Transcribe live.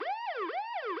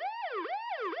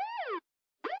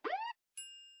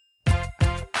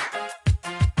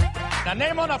The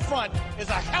name on the front is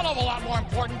a hell of a lot more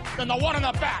important than the one on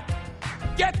the back.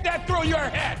 Get that through your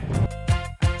head.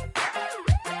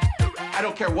 I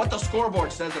don't care what the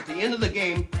scoreboard says at the end of the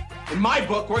game. In my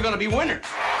book, we're going to be winners.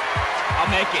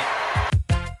 I'll make it.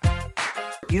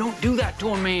 You don't do that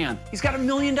to a man. He's got $1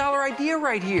 million idea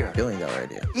right here. $1 billion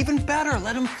idea. Even better,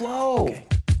 let him flow. Okay.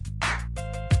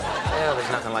 Well,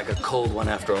 there's nothing like a cold one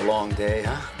after a long day,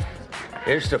 huh?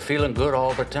 Here's to feeling good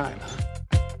all the time.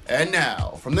 And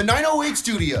now, from the 908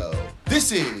 studio,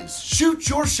 this is Shoot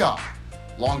Your Shot.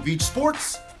 Long Beach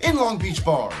Sports in Long Beach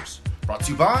Bars. Brought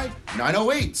to you by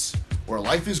 908s, where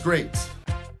life is great.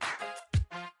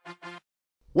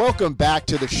 Welcome back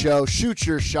to the show, Shoot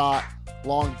Your Shot,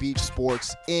 Long Beach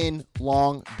Sports in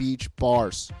Long Beach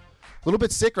Bars. A little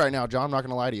bit sick right now, John, I'm not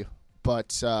going to lie to you.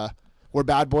 But we're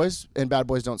bad boys, and bad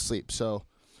boys don't sleep. So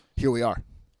here we are.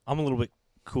 I'm a little bit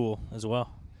cool as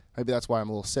well. Maybe that's why I'm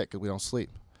a little sick, because we don't sleep.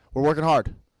 We're working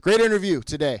hard. Great interview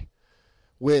today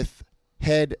with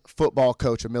head football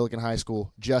coach of Milligan High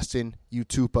School, Justin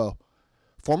Utupo.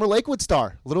 Former Lakewood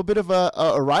star. A little bit of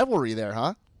a rivalry there,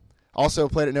 huh? Also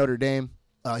played at Notre Dame.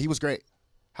 He was great.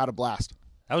 Had a blast.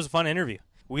 That was a fun interview.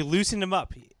 We loosened him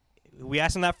up. We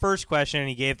asked him that first question, and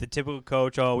he gave the typical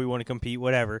coach, "Oh, we want to compete,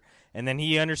 whatever." And then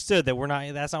he understood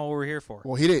that that's not what we're here for.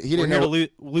 Well, he didn't we're know here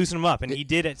to loosen him up, and he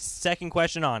did it. Second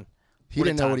question on. He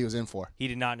didn't know what he was in for. He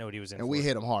did not know what he was in for. And we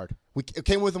hit him hard. We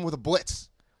came with him with a blitz.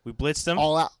 We blitzed him.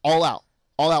 All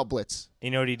out blitz.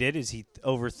 You know what he did is the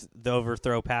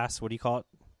overthrow pass. What do you call it?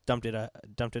 Dumped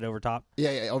it over top.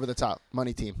 Yeah, over the top.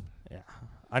 Money team. Yeah,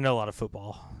 I know a lot of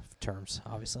football terms,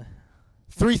 obviously.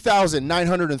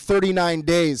 3,939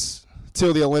 days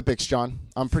till the Olympics, John.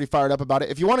 I'm pretty fired up about it.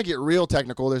 If you want to get real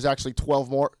technical, there's actually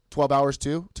 12 hours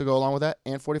too to go along with that,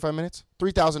 and 45 minutes.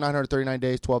 3,939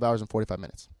 days, 12 hours and 45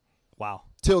 minutes. Wow.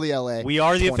 Till the LA. We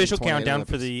are the official countdown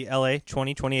Olympics. for the LA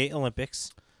 2028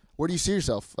 Olympics. Where do you see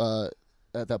yourself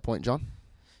at that point, John?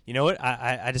 You know what?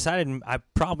 I decided I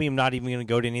probably am not even going to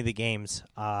go to any of the games.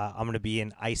 I'm going to be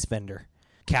an ice vendor.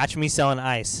 Catch me selling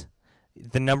ice.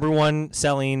 The number one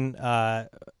selling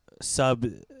sub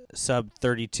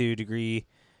 32 degree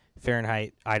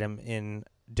Fahrenheit item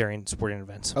during sporting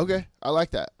events. Okay, I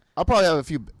like that. I'll probably have a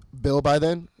few bill by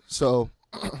then, so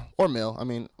or mil. I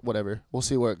mean, whatever. We'll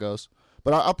see where it goes.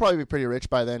 But I'll probably be pretty rich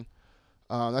by then.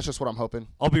 That's just what I'm hoping.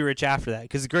 I'll be rich after that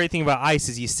because the great thing about ice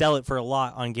is you sell it for a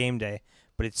lot on game day,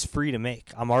 but it's free to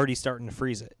make. I'm already starting to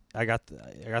freeze it. I got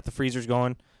the freezers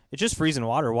going. It's just freezing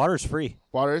water. Water's free.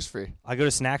 Water is free. I go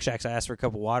to Snack Shacks. I ask for a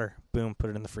cup of water. Boom, put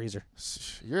it in the freezer.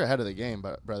 You're ahead of the game,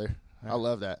 brother. I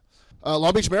love that.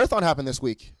 Long Beach Marathon happened this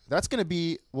week. That's going to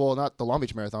be, well, not the Long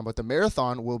Beach Marathon, but the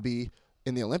marathon will be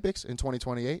in the Olympics in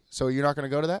 2028. So you're not going to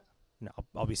go to that? No,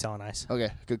 I'll be selling ice.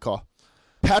 Okay, good call.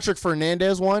 Patrick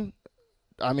Fernandez won.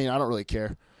 I mean, I don't really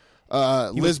care.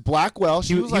 Liz Blackwell.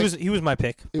 He was my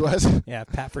pick. He was? Yeah,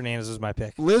 Pat Fernandez was my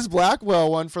pick. Liz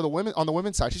Blackwell won for the women on the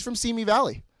women's side. She's from Simi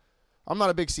Valley. I'm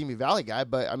not a big Simi Valley guy,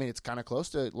 but, I mean, it's kind of close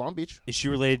to Long Beach. Is she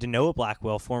related to Noah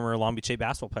Blackwell, former Long Beach State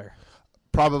basketball player?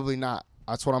 Probably not.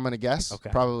 That's what I'm going to guess.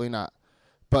 Okay. Probably not.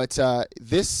 But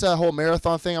this whole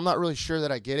marathon thing, I'm not really sure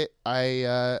that I get it.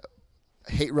 I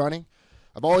hate running.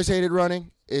 I've always hated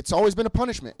running. It's always been a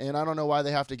punishment, and I don't know why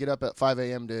they have to get up at 5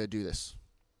 a.m. to do this.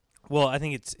 Well, I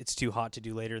think it's too hot to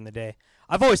do later in the day.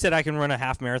 I've always said I can run a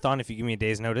half marathon if you give me a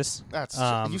day's notice.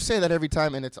 You say that every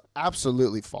time, and it's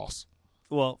absolutely false.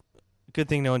 Well, good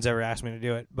thing no one's ever asked me to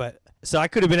do it. But so I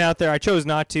could have been out there. I chose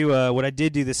not to. What I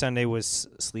did do this Sunday was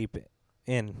sleep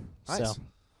in. Nice. So,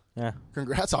 yeah.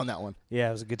 Congrats on that one. Yeah,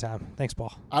 it was a good time. Thanks,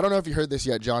 Paul. I don't know if you heard this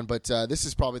yet, John, but this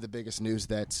is probably the biggest news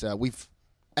that we've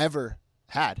ever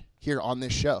had here on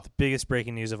this show. Biggest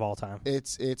breaking news of all time.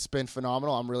 It's been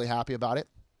phenomenal. I'm really happy about it.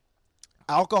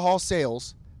 Alcohol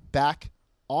sales back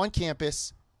on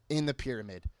campus in the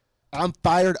Pyramid. I'm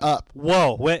fired up.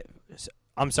 Whoa, wait.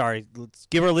 I'm sorry. Let's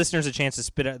give our listeners a chance to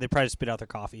spit out. They probably spit out their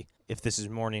coffee if this is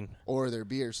morning. Or their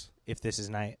beers. If this is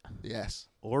night. Yes.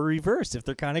 Or reversed if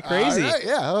they're kind of crazy. Right,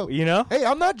 yeah. Oh. You know? Hey,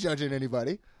 I'm not judging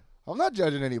anybody.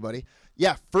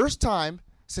 Yeah, first time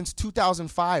since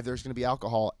 2005 there's going to be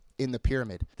alcohol in the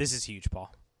Pyramid. This is huge,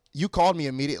 Paul. You called me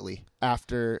immediately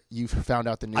after you found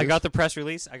out the news. I got the press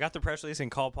release and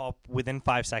called Paul within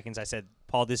 5 seconds. I said,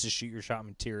 Paul, this is shoot your shot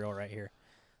material right here.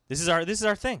 This is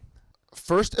our thing.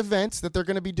 First event that they're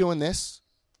going to be doing this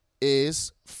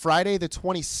is Friday the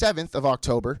 27th of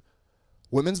October.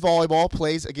 Women's volleyball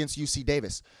plays against UC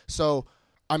Davis. So,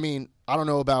 I mean, I don't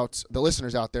know about the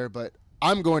listeners out there, but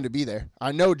I'm going to be there.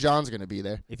 I know John's going to be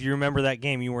there. If you remember that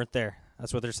game, you weren't there.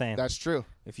 That's what they're saying. That's true.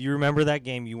 If you remember that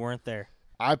game, you weren't there.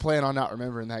 I plan on not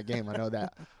remembering that game. I know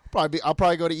that. I'll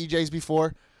probably go to EJ's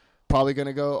before. Probably going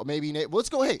to go maybe let's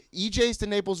go, hey, EJ's to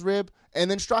Naples Rib and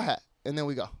then Straw Hat, and then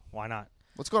we go. Why not?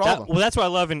 Let's go to all of them. Well, that's what I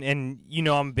love, and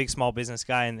I'm a big small business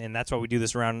guy, and that's why we do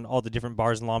this around all the different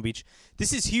bars in Long Beach.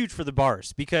 This is huge for the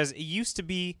bars because it used to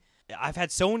be – I've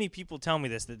had so many people tell me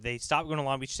this, that they stopped going to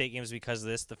Long Beach State games because of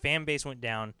this. The fan base went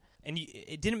down, and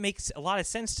it didn't make a lot of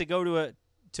sense to go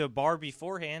to a bar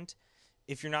beforehand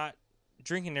if you're not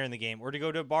drinking during the game, or to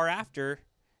go to a bar after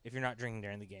if you're not drinking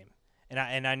during the game.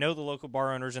 And I know the local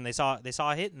bar owners, and they saw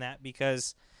a hit in that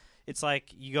because it's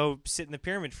like you go sit in the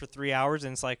Pyramid for 3 hours,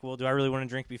 and it's like, well, do I really want to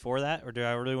drink before that, or do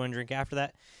I really want to drink after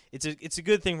that? It's a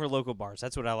good thing for local bars.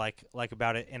 That's what I like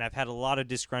about it. And I've had a lot of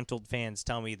disgruntled fans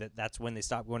tell me that that's when they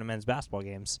stopped going to men's basketball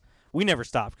games. We never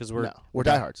stopped because we're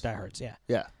diehards. Diehards, yeah.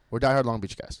 Yeah, we're diehard Long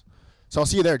Beach guys. So I'll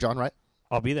see you there, John. Right?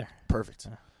 I'll be there. Perfect.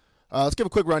 Let's give a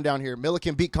quick rundown here.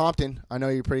 Milliken beat Compton. I know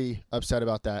you're pretty upset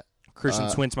about that. Christian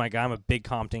Swint's my guy. I'm a big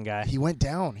Compton guy. He went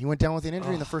down. He went down with an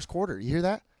injury in the first quarter. You hear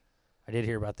that? I did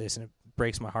hear about this, and it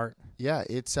breaks my heart. Yeah,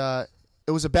 it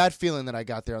was a bad feeling that I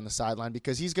got there on the sideline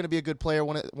because he's going to be a good player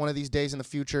one of these days in the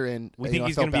future. And we think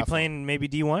he's going to be playing maybe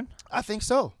D1? I think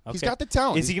so. Okay. He's got the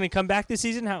talent. Is he going to come back this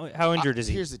season? How injured is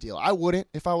he? Here's the deal. I wouldn't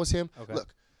if I was him. Okay.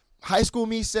 Look, high school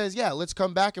me says, yeah, let's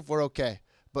come back if we're okay.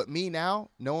 But me now,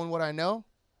 knowing what I know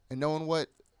and knowing what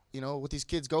these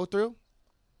kids go through,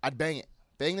 I'd bang it.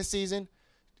 Bang the season.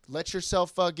 Let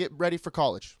yourself get ready for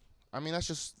college. I mean, that's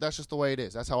just the way it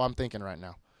is. That's how I'm thinking right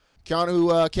now.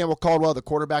 Keanu Campbell Caldwell, the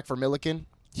quarterback for Milliken,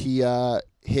 he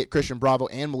hit Christian Bravo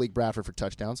and Malik Bradford for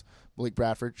touchdowns. Malik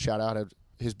Bradford, shout out to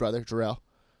his brother, Jarrell,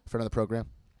 friend of the program.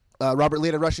 Robert Lee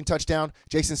had a rushing touchdown.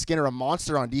 Jason Skinner, a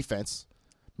monster on defense,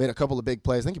 made a couple of big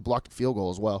plays. I think he blocked a field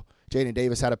goal as well. Jaden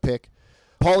Davis had a pick.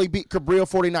 Paulie beat Cabrillo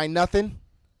 49-0.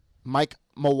 Mike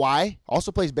Mawai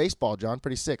also plays baseball, John.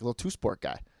 Pretty sick. A little two-sport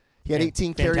guy. He had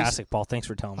 18 carries. Fantastic, Paul. Thanks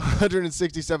for telling me.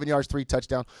 167 yards, 3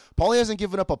 touchdowns. Paulie hasn't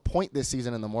given up a point this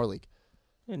season in the Moore League.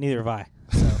 Neither have I.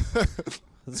 So.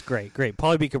 That's great.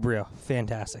 Paulie beat Cabrillo.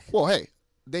 Fantastic. Well, hey,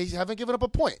 they haven't given up a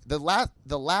point. The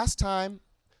last time,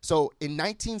 so in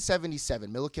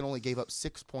 1977, Milliken only gave up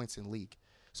 6 points in league.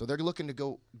 So they're looking to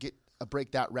go break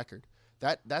that record.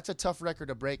 That's a tough record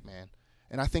to break, man.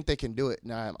 And I think they can do it.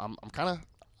 Now I'm kind of,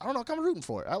 I don't know, I'm kind of rooting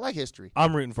for it. I like history.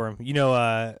 I'm rooting for him.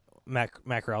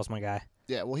 Matt Corral's my guy.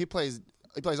 Yeah, well, he plays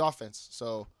offense,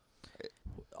 so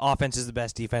offense is the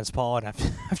best defense, Paul, and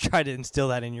I've tried to instill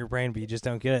that in your brain, but you just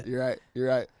don't get it. You're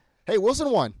right. Hey,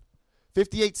 Wilson won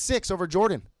 58-6 over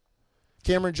Jordan.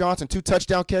 Cameron Johnson, 2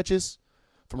 touchdown catches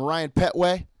from Ryan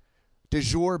Petway.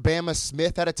 DeJour Bama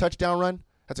Smith had a touchdown run.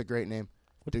 That's a great name.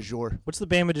 DeJour. What's the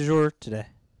Bama DeJour today?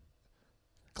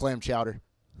 Clam chowder.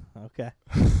 Okay.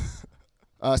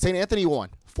 St. Anthony won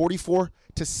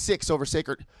 44-6 over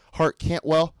Sacred Heart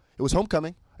Cantwell. It was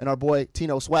homecoming, and our boy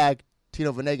Tino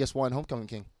Venegas won Homecoming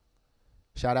King.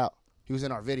 Shout out. He was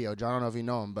in our video, John. I don't know if you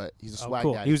know him, but he's a swag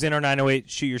cool. guy. He was in our 908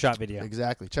 Shoot Your Shot video.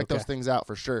 Exactly. Check those things out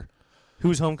for sure.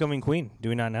 Who's Homecoming Queen? Do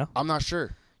we not know? I'm not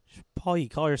sure. Paul, you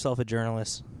call yourself a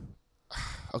journalist.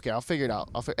 Okay, I'll figure it out.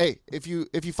 Hey, if you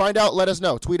find out, let us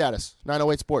know. Tweet at us,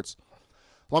 908 Sports.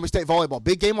 Long Beach State Volleyball.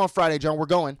 Big game on Friday, John. We're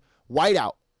going.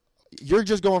 Whiteout. You're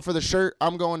just going for the shirt.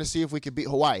 I'm going to see if we could beat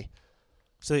Hawaii.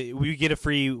 So we get a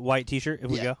free white T-shirt if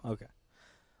we go? Okay.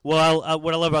 Well,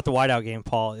 what I love about the whiteout game,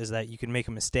 Paul, is that you can make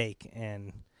a mistake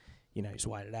and, just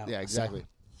white it out. Yeah, exactly. So.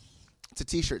 It's a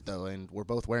T-shirt, though, and we're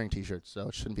both wearing T-shirts, so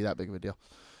it shouldn't be that big of a deal.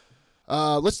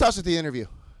 Let's toss with the interview.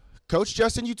 Coach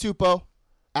Justin Utupo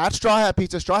at Straw Hat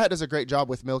Pizza. Straw Hat does a great job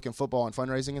with milk and football and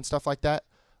fundraising and stuff like that.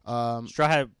 Straw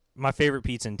Hat, my favorite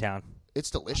pizza in town. It's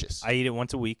delicious. I eat it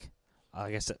once a week.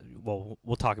 I guess, we'll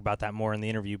talk about that more in the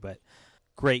interview, but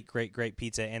great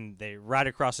pizza. And they're right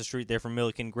across the street there from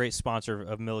Milliken. Great sponsor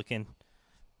of Milliken.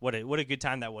 What a good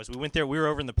time that was. We went there. We were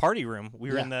over in the party room.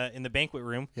 We were in the banquet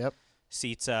room. Yep.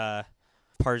 Seats,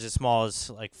 parts as small as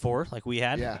like 4, like we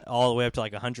had, all the way up to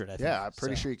like 100, I think. Yeah, I'm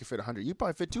pretty sure you could fit 100. You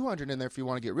probably fit 200 in there if you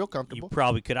want to get real comfortable. You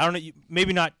probably could. I don't know.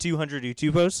 Maybe not 200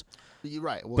 Utupos. You're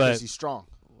right. Well, because he's strong.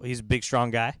 He's a big,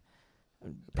 strong guy.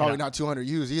 Probably not 200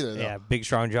 U's either, though. Yeah, big,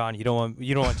 strong John. You don't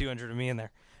want 200 of me in there.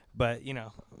 But,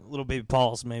 little baby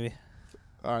Pauls maybe.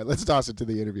 All right, let's toss it to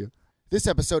the interview. This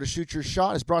episode of Shoot Your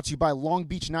Shot is brought to you by Long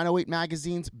Beach 908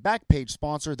 Magazine's Backpage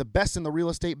sponsor, the best in the real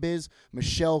estate biz,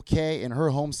 Michelle Kay and her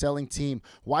home selling team.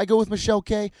 Why go with Michelle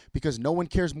Kay? Because no one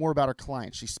cares more about her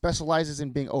clients. She specializes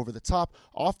in being over the top,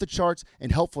 off the charts,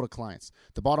 and helpful to clients.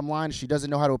 The bottom line is she doesn't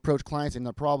know how to approach clients and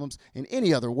their problems in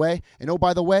any other way. And oh,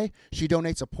 by the way, she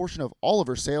donates a portion of all of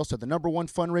her sales to the #1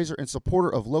 fundraiser and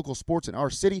supporter of local sports in our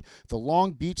city, the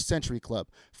Long Beach Century Club.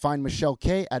 Find Michelle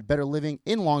Kay at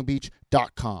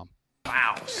betterlivinginlongbeach.com.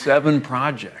 Wow, 7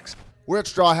 projects. We're at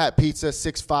Straw Hat Pizza,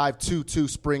 6522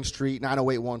 Spring Street,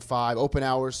 90815. Open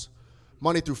hours,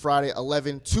 Monday through Friday,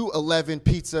 11 to 11.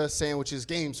 Pizza, sandwiches,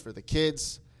 games for the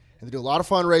kids. And they do a lot of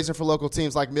fundraising for local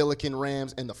teams like Milliken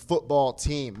Rams and the football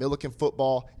team. Milliken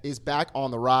football is back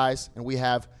on the rise, and we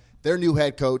have their new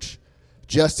head coach,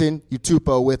 Justin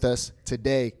Utupo, with us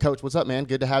today. Coach, what's up, man?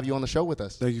 Good to have you on the show with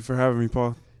us. Thank you for having me,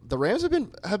 Paul. The Rams have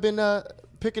been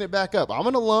picking it back up. I'm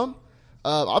an alum.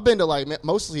 I've been to like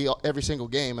mostly every single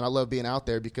game, and I love being out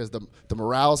there because the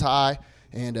morale's high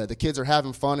and the kids are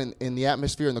having fun, and the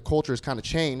atmosphere and the culture has kind of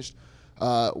changed.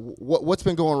 What's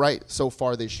been going right so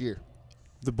far this year?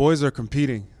 The boys are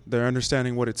competing. They're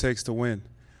understanding what it takes to win,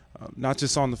 not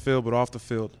just on the field but off the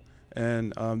field.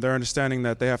 And they're understanding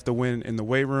that they have to win in the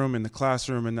weight room, in the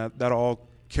classroom, and that'll all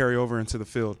carry over into the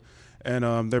field.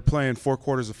 And they're playing 4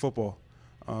 quarters of football.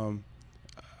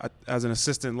 As an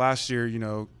assistant last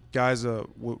year, guys that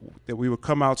we would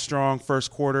come out strong first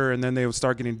quarter, and then they would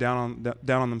start getting down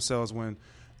on themselves when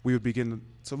we would begin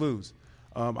to lose.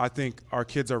 I think our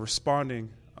kids are responding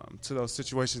to those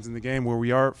situations in the game where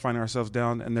we are finding ourselves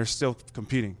down, and they're still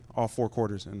competing all 4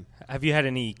 quarters. And have you had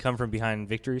any come from behind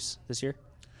victories this year?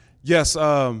 Yes,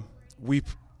 we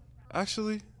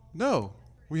actually no,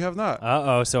 we have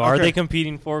not. So are they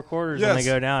competing 4 quarters when they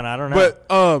go down? I don't know.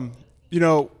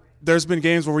 But there's been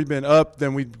games where we've been up,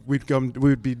 then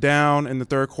we'd be down in the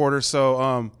third quarter.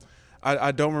 So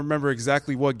I don't remember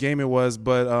exactly what game it was,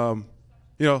 but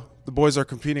the boys are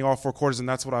competing all 4 quarters, and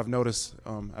that's what I've noticed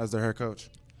as their head coach.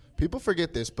 People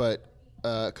forget this, but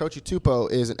Coach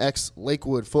Utupo is an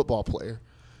ex-Lakewood football player,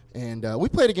 and we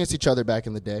played against each other back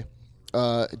in the day.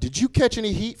 Did you catch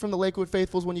any heat from the Lakewood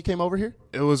faithfuls when you came over here?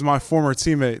 It was my former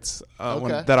teammates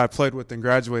that I played with and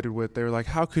graduated with. They were like,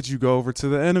 "How could you go over to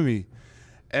the enemy?"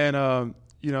 And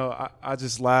I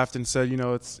just laughed and said,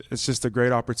 it's just a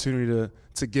great opportunity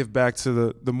to give back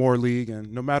to the Moore League.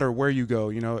 And no matter where you go,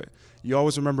 you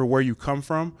always remember where you come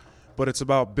from, but it's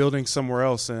about building somewhere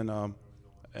else. And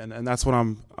that's what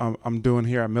I'm doing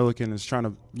here at Milliken, is trying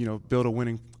to build a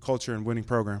winning culture and winning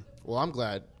program. Well, I'm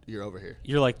glad you're over here.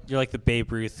 You're like the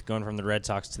Babe Ruth going from the Red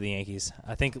Sox to the Yankees.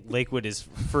 I think Lakewood is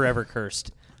forever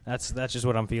cursed. That's just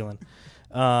what I'm feeling.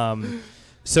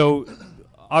 So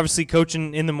obviously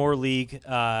coaching in the Moore League,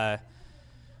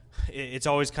 it's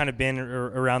always kind of been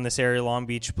around this area. Long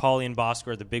Beach, Pauley and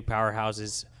Bosco are the big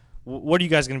powerhouses. What are you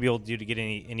guys going to be able to do to get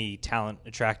any talent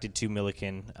attracted to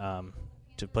Milliken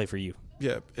to play for you?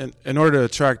 Yeah, in order to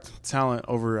attract talent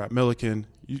over at Milliken,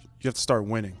 you have to start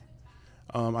winning.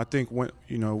 I think when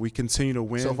we continue to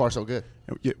win. So far, so good.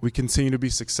 We continue to be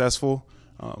successful.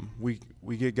 We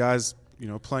get guys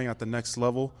playing at the next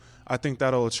level. I think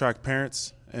that'll attract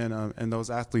parents and those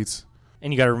athletes.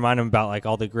 And you got to remind them about like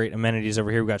all the great amenities over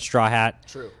here. We got Straw Hat.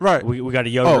 True. Right. We got a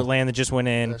yogurt land that just went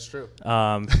in. That's true.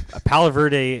 Palo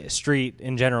Verde Street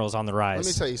in general is on the rise. Let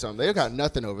me tell you something. They got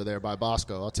nothing over there by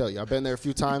Bosco. I'll tell you. I've been there a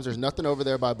few times. There's nothing over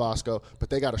there by Bosco, but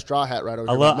they got a Straw Hat right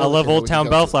over here. I love Old Town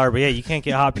Bellflower, but yeah, you can't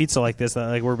get hot pizza like this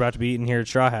like we're about to be eating here at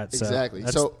Straw Hat. So exactly.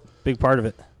 That's a big part of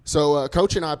it. So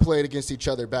Coach and I played against each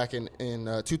other back in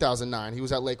 2009. He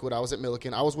was at Lakewood. I was at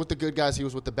Milliken. I was with the good guys. He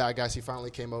was with the bad guys. He finally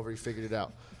came over. He figured it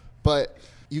out. But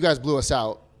you guys blew us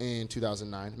out in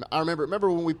 2009. I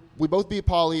remember when we both beat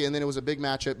Pauley, and then it was a big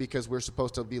matchup because we were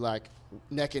supposed to be like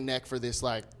neck and neck for this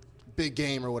like big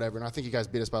game or whatever. And I think you guys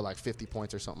beat us by like 50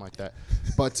 points or something like that.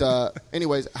 But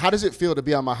anyways, how does it feel to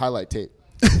be on my highlight tape?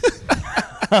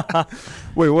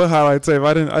 Wait, what highlight tape?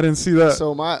 I didn't see that.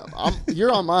 So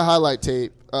you're on my highlight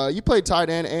tape. You played tight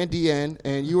end and DN,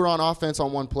 and you were on offense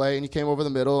on one play, and you came over the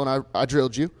middle, and I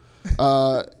drilled you.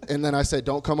 And then I said,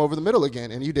 don't come over the middle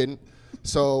again, and you didn't.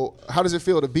 So how does it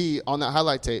feel to be on that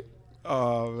highlight tape?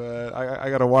 Oh, man, I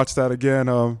got to watch that again.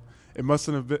 It must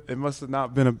have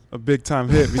not been a big-time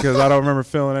hit because I don't remember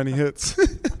feeling any hits.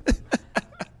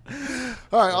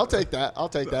 All right, I'll take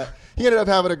that. He ended up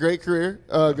having a great career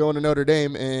going to Notre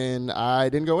Dame, and I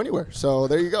didn't go anywhere. So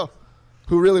there you go.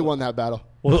 Who really won that battle?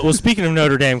 Well, speaking of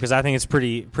Notre Dame, because I think it's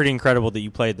pretty incredible that you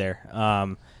played there,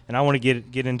 and I want to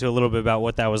get into a little bit about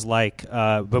what that was like.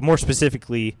 But more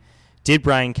specifically, did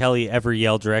Brian Kelly ever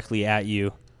yell directly at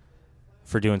you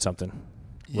for doing something wrong?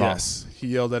 Yes, he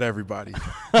yelled at everybody.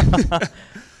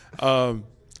 You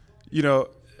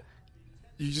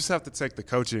just have to take the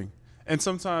coaching. And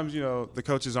sometimes, the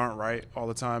coaches aren't right all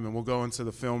the time, and we'll go into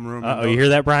the film room. You hear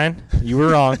that, Brian? You were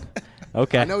wrong.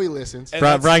 Okay. I know he listens.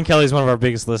 Brian Kelly's one of our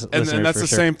biggest listeners. And that's the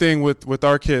same thing with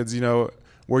our kids.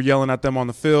 We're yelling at them on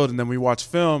the field, and then we watch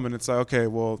film, and it's like, okay,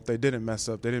 well, they didn't mess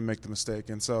up. They didn't make the mistake.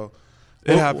 And so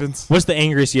it happens. What's the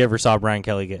angriest you ever saw Brian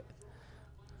Kelly get?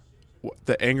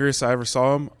 The angriest I ever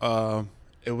saw him,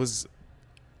 it was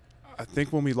 – I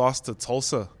think when we lost to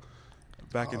Tulsa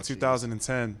back in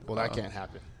 2010. Well, that can't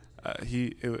happen.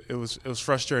 It was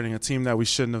frustrating, a team that we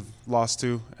shouldn't have lost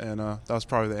to, and that was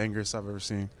probably the angriest I've ever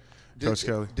seen Coach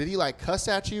Kelly. Did he like cuss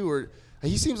at you, or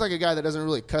he seems like a guy that doesn't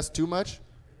really cuss too much?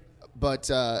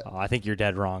 But I think you're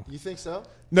dead wrong. You think so?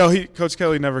 No, Coach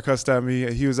Kelly never cussed at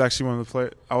me. He was actually one of the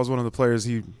players. I was one of the players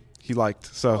he liked.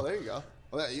 So. Oh, there you go.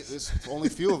 Well, there's only a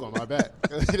few of them, I bet.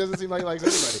 He doesn't seem like he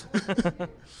likes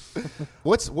anybody.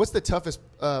 What's the toughest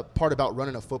part about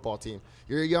running a football team?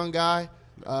 You're a young guy.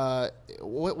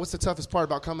 What's the toughest part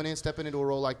about coming in, stepping into a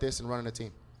role like this, and running a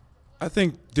team? I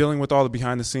think dealing with all the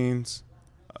behind the scenes,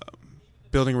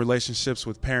 building relationships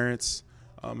with parents,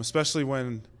 especially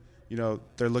when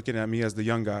they're looking at me as the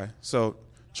young guy. So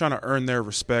trying to earn their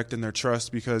respect and their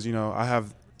trust because I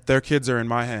have their kids are in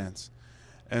my hands,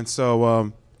 and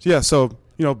so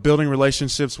building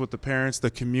relationships with the parents,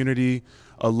 the community,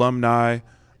 alumni,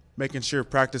 making sure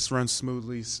practice runs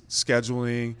smoothly,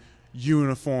 scheduling,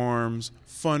 uniforms,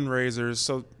 fundraisers.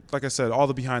 So, like I said, all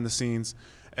the behind the scenes.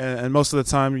 And most of the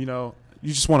time, you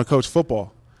just want to coach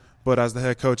football. But as the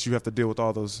head coach, you have to deal with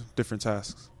all those different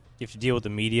tasks. You have to deal with the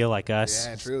media like us.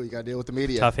 Yeah, true. You got to deal with the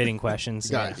media. Tough-hitting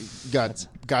questions. You got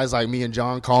guys like me and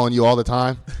John calling you all the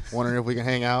time, wondering if we can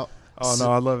hang out. Oh,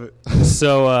 no, I love it.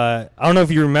 So I don't know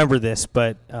if you remember this,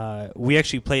 but we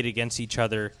actually played against each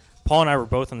other. Paul and I were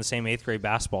both on the same 8th grade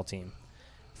basketball team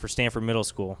for Stanford Middle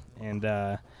School.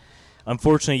 And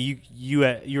unfortunately, you were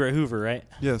at Hoover, right?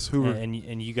 Yes, Hoover.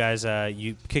 And you guys,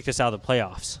 you kicked us out of the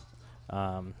playoffs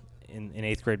in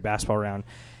 8th grade basketball round.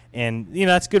 And,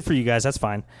 that's good for you guys. That's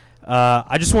fine.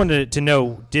 I just wanted to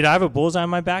know, did I have a bullseye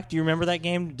on my back? Do you remember that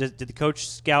game? Did the coach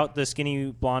scout the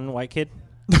skinny, blonde, white kid?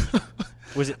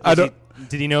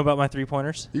 Did he know about my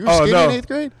 3-pointers? You were skinny in 8th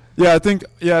grade? Yeah, I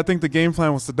think the game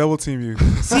plan was to double team you.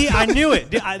 See, I knew it.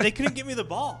 They couldn't get me the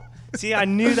ball. See, I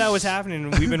knew that was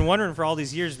happening. We've been wondering for all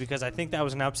these years because I think that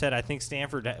was an upset. I think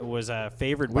Stanford was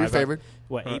favored by favored.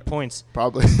 8 points?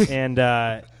 Probably. And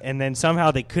then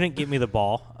somehow they couldn't get me the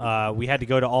ball. We had to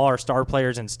go to all our star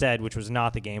players instead, which was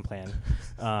not the game plan.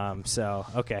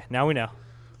 Okay, now we know.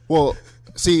 Well,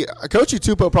 see, Coach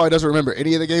Utupo probably doesn't remember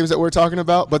any of the games that we're talking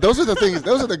about, but those are the things.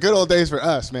 Those are the good old days for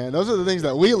us, man. Those are the things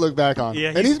that we look back on. Yeah,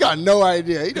 and he's got no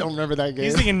idea. He don't remember that game.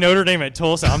 He's thinking Notre Dame at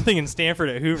Tulsa. I'm thinking Stanford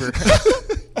at Hoover.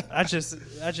 That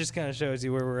just kind of shows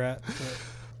you where we're at.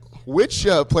 Which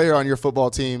player on your football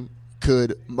team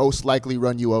could most likely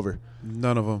run you over?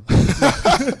 None of them.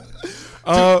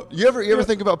 You ever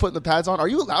think about putting the pads on? Are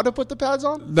you allowed to put the pads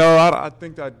on? No, I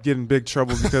think I'd get in big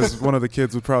trouble because one of the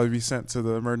kids would probably be sent to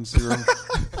the emergency room.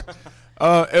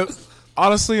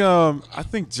 Honestly, I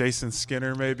think Jason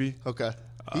Skinner maybe. Okay.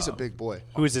 He's a big boy.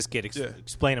 Who is this kid?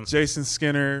 Explain him. Jason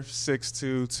Skinner, 6'2",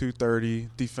 230,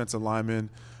 defensive lineman,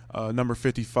 number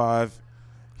 55.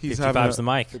 55 is the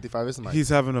mic. 55 is the mic. He's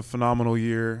having a phenomenal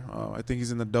year. I think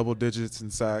he's in the double digits in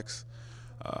sacks.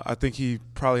 I think he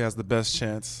probably has the best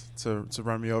chance to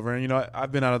run me over. And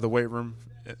I've been out of the weight room,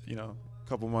 a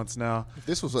couple months now. If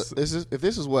this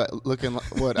is what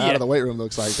out of the weight room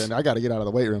looks like, then I got to get out of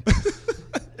the weight room.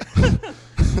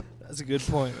 That's a good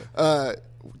point.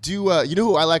 Do you know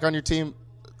who I like on your team?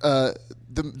 The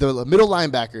middle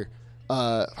linebacker.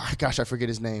 Gosh, I forget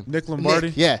his name. Nick Lombardi?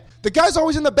 Nick, yeah. The guy's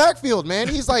always in the backfield, man.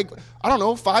 He's like, I don't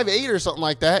know, 5'8" or something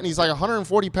like that, and he's like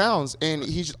 140 pounds, and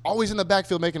he's always in the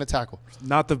backfield making a tackle.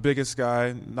 Not the biggest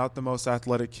guy, not the most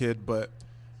athletic kid, but,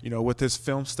 with his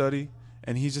film study,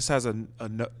 and he just has a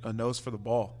nose for the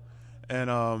ball.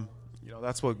 And,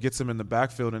 that's what gets him in the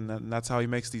backfield, and that's how he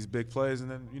makes these big plays. And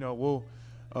then,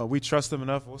 we trust him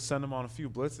enough. We'll send him on a few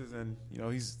blitzes, and,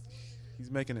 he's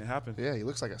making it happen. Yeah, he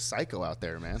looks like a psycho out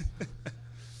there, man.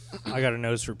 I got a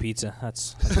nose for pizza.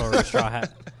 That's over a straw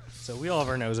hat. So we all have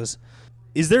our noses.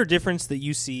 Is there a difference that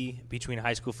you see between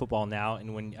high school football now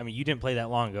and when? I mean, you didn't play that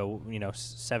long ago,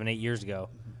 7-8 years ago.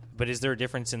 But is there a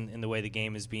difference in the way the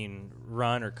game is being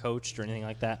run or coached or anything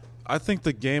like that? I think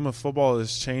the game of football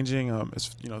is changing.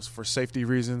 For safety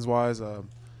reasons wise,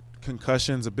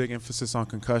 concussions, a big emphasis on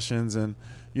concussions, and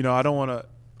I don't want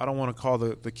to call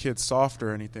the kids soft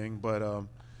or anything, but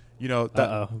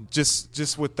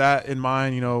just with that in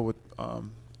mind, with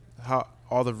how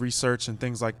all the research and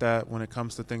things like that when it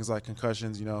comes to things like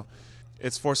concussions,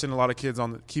 it's forcing a lot of kids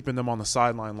keeping them on the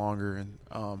sideline longer. And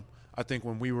I think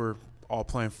when we were all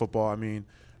playing football, I mean,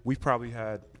 we probably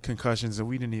had concussions and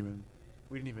we didn't even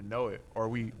know it, or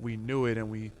we knew it and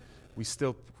we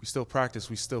still practiced,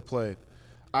 we still played.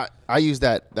 I use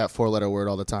that 4-letter word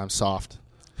all the time, soft,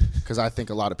 because I think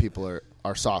a lot of people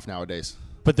are soft nowadays.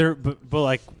 But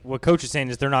like what Coach is saying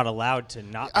is they're not allowed to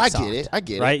not be soft. I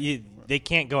get it. Right? they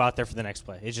can't go out there for the next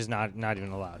play. It's just not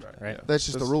even allowed, right? Yeah. That's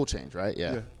just the rule change, right?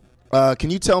 Yeah. Can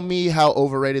you tell me how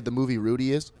overrated the movie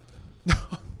Rudy is?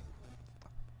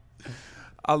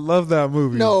 I love that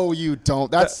movie. No, you don't.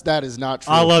 That is not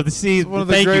true. I love to see. one of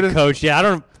the Thank you, greatest- Coach. Yeah, I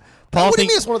don't. Paul What do you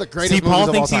thinks mean it's one of the greatest See, movies Paul of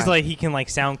all thinks he's time? like he can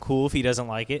sound cool if he doesn't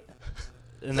like it,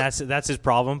 and that's his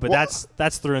problem. But Well-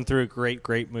 that's through and through a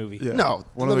great movie. Yeah. No,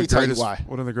 one let of the me tell you greatest, why.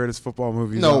 One of the greatest football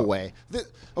movies. No out. way.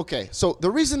 Okay, so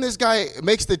the reason this guy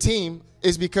makes the team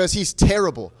is because he's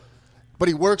terrible, but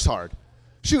he works hard.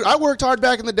 Shoot, I worked hard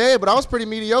back in the day, but I was pretty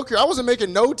mediocre. I wasn't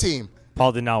making no team.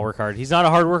 Paul did not work hard. He's not a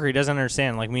hard worker. He doesn't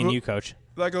understand like me and you, Coach.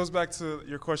 That goes back to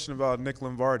your question about Nick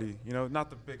Lombardi. You know, not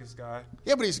the biggest guy.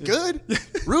 Yeah, but he's good.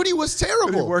 Rudy was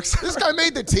terrible. But he works This guy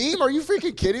made the team. Are you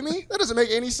freaking kidding me? That doesn't make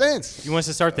any sense. You want us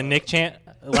to start the Nick chant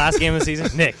last game of the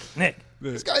season? Nick.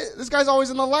 This guy's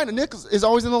always in the lineup. Nick is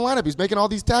always in the lineup. He's making all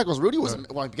these tackles. Rudy was,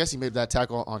 well, I guess he made that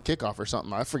tackle on kickoff or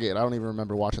something. I forget. I don't even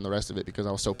remember watching the rest of it because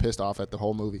I was so pissed off at the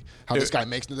whole movie. How this guy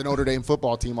makes the Notre Dame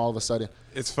football team all of a sudden.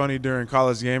 It's funny during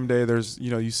college game day. There's,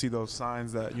 you see those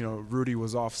signs that Rudy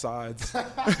was offsides.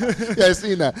 Yeah, I've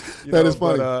seen that. That is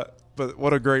funny. But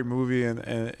what a great movie, and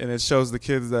it shows the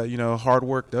kids that hard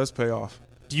work does pay off.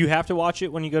 Do you have to watch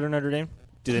it when you go to Notre Dame?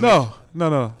 Do they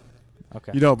No.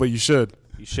 Okay. You don't, but you should.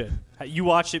 You should. You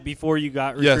watched it before you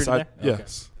got recruited there?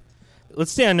 Yes.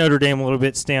 Let's stay on Notre Dame a little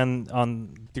bit, stay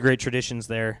on the great traditions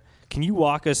there. Can you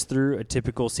walk us through a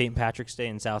typical St. Patrick's Day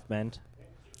in South Bend?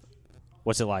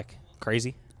 What's it like?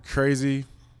 Crazy? Crazy,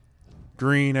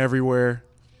 green everywhere,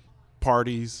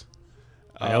 parties.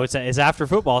 I know it's after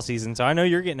football season, so I know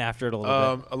you're getting after it a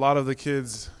little bit. A lot of the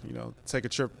kids, take a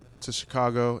trip to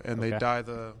Chicago and they dye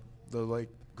the lake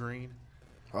green.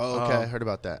 Oh, okay. I heard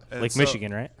about that. Lake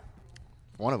Michigan, right?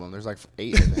 One of them. There's like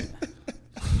 8 of them.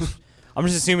 I'm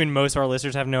just assuming most of our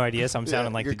listeners have no idea, so I'm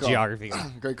sounding like the good call. geography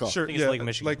guy. Great call. Sure, I think it's Lake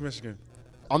Michigan. Lake Michigan.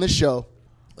 On this show,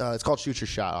 it's called Shoot Your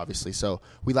Shot, obviously. So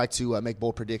we like to make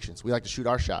bold predictions. We like to shoot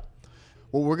our shot.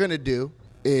 What we're going to do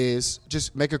is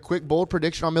just make a quick, bold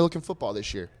prediction on Millikan football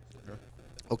this year.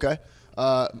 Okay?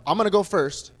 I'm going to go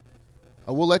first.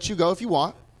 We'll let you go if you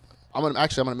want. I'm going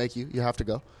to make you. You have to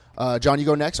go. John, you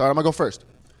go next. All right, I'm going to go first.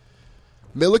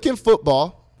 Millikan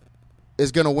football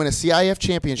is going to win a CIF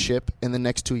championship in the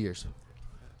next 2 years.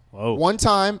 Whoa. One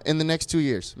time in the next 2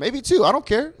 years. Maybe 2. I don't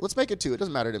care. Let's make it 2. It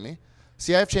doesn't matter to me.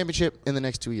 CIF championship in the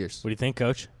next 2 years. What do you think,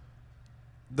 Coach?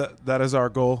 That is our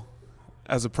goal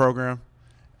as a program.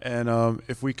 And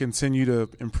if we continue to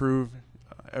improve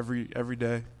every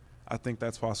day, I think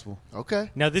that's possible. Okay.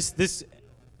 Now, this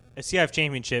a CIF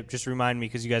championship, just remind me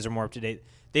because you guys are more up to date,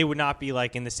 they would not be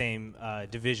like in the same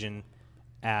division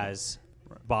as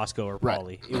Bosco or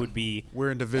Pauley. It would be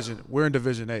We're in Division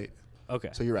 8. okay.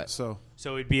 So you're right. So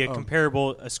it'd be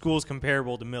a school's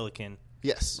comparable to Millikan.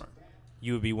 Yes. Right.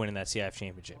 You would be winning that CIF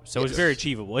championship. So it's very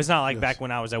achievable. It's not like back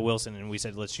when I was at Wilson and we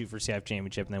said let's shoot for CIF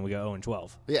championship and then we go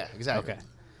 0-12. Yeah, exactly. Okay.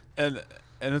 and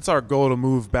it's our goal to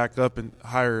move back up in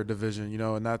higher division,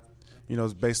 and that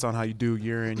is based on how you do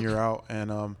year in, year out,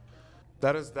 and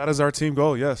that is our team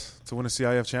goal, yes, to win a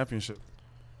CIF championship.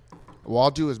 Well,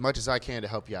 I'll do as much as I can to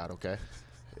help you out, okay?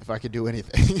 If I could do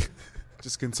anything.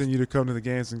 Just continue to come to the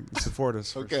games and support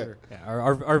us. For Okay. Sure. Yeah,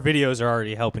 our videos are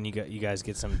already helping you guys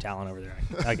get some talent over there.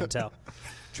 I can tell.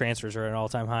 Transfers are at an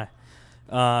all-time high.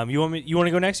 You want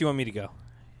to go next? Or you want me to go?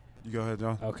 You go ahead,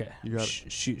 John. Okay. You got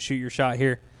it. Shoot your shot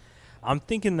here. I'm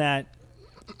thinking that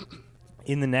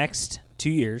in the next 2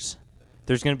 years,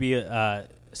 there's going to be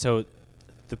so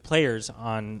the players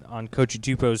on Coach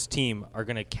Utupo's team are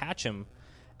going to catch him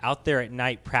out there at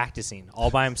night practicing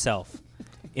all by himself.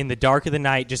 In the dark of the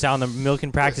night, just out on the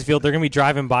Millikan practice field. They're going to be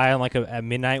driving by on like at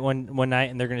midnight one night,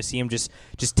 and they're going to see him just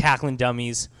tackling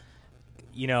dummies,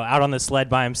 out on the sled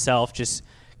by himself, just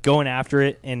going after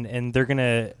it. And they're going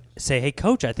to say, hey,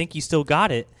 Coach, I think you still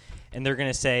got it. And they're going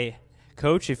to say,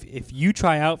 Coach, if you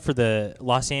try out for the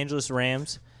Los Angeles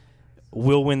Rams,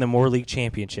 we'll win the Moore League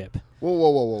championship.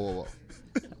 Whoa.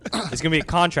 It's going to be a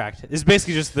contract. It's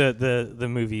basically just the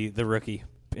movie The Rookie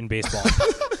in baseball.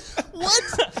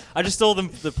 What? I just stole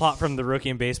the plot from The Rookie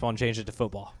in baseball and changed it to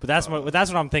football. But that's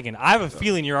what I'm thinking. I have a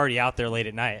feeling you're already out there late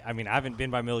at night. I mean, I haven't been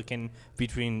by Millikan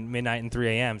between midnight and 3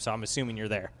 a.m., so I'm assuming you're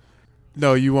there.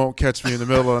 No, you won't catch me in the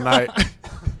middle of the night.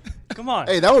 Come on.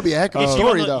 Hey, that would be a heck of a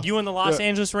story, though. You and the Los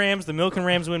Angeles Rams, the Millikan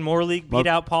Rams win Moore League, beat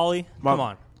out Pauley. Come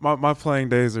on. My playing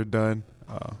days are done.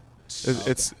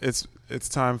 It's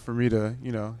time for me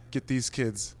to get these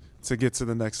kids to get to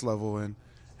the next level and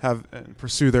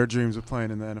pursue their dreams of playing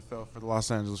in the NFL for the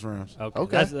Los Angeles Rams.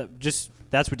 Okay.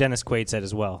 That's what Dennis Quaid said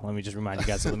as well. Let me just remind you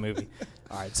guys of the movie.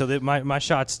 All right, so my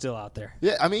shot's still out there.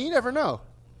 Yeah, I mean, you never know.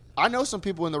 I know some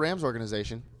people in the Rams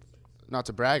organization. not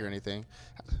to brag or anything.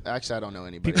 Actually, I don't know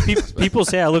anybody. People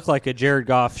say I look like a Jared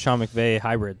Goff, Sean McVay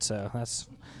hybrid, so that's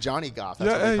Johnny Goff. That's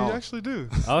Yeah, what they hey, call you him. actually do.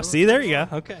 Oh, see, there you go.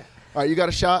 Okay. All right, you got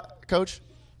a shot, Coach?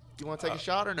 Do you want to take a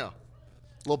shot or no? A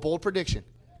little bold prediction.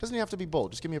 Doesn't even have to be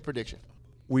bold. Just give me a prediction.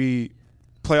 We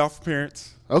playoff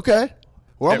appearance. Okay.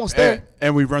 We're almost there.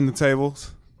 And we run the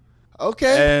tables.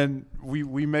 Okay. And we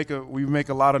make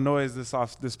a lot of noise this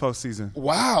postseason.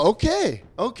 Wow. Okay.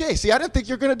 See, I didn't think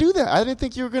you were going to do that. I didn't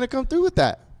think you were going to come through with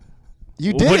that.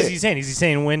 You did. What it. is he saying? Is he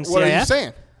saying win CIF? What are you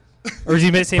saying? Or is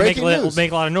he saying Breaking news.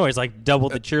 make a lot of noise, like double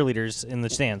the cheerleaders in the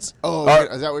stands? Oh,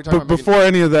 is that what you're talking But about? before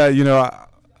any of that,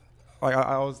 I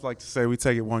always like to say we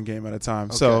take it one game at a time.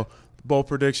 Okay. So bold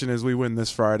prediction is we win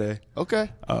this Friday. Okay.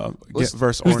 Versus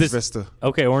Who's Orange this? Vista.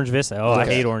 Okay, Orange Vista. Oh, I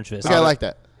Okay. hate Orange Vista. Okay, I like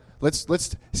that.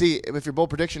 Let's see if your bold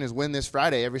prediction is win this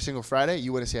Friday, every single Friday,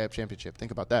 you win a CIF championship.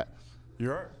 Think about that.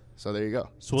 You're right. So there you go.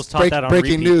 So we'll talk that on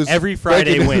breaking repeat. news. Every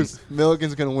Friday Breaking win. news.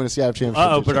 Milligan's going to win a CIF championship.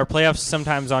 Uh-oh, this but year. are playoffs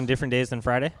sometimes on different days than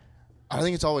Friday? I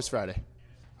think it's always Friday.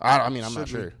 I'm not Should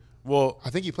sure. be. Well, I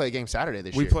think you play a game Saturday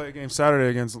this we year. play a game Saturday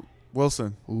against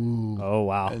Wilson. Oh,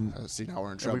 wow. And See, now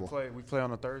we're in we trouble. play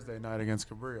on a Thursday night against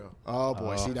Cabrillo. Oh,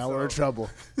 boy. See, now we're in trouble.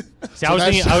 See, I was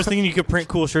that's- thinking you could print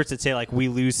cool shirts that say, like, we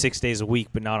lose 6 days a week,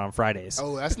 but not on Fridays.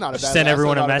 Oh, that's not a bad Send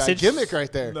everyone a message? gimmick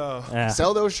right there. No. Yeah.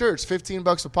 Sell those shirts,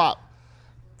 $15 a pop.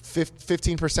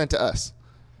 15% to us.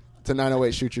 To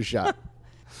 908 Shoot Your Shot.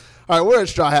 All right, we're at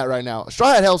Straw Hat right now.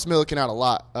 Straw Hat helps Milliken out a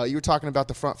lot. You were talking about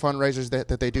the fundraisers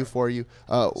that they do for you.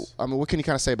 What can you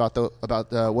kind of say about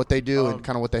what they do and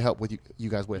kind of what they help with you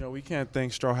guys with? We can't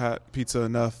thank Straw Hat Pizza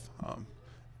enough.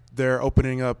 They're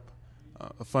opening up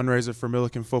a fundraiser for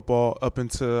Milliken football up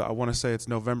until, I want to say it's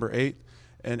November 8th.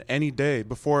 And any day,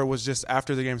 before it was just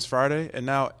after the game's Friday, and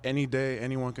now any day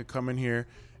anyone could come in here,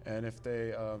 and if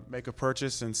they make a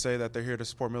purchase and say that they're here to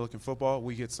support Milliken football,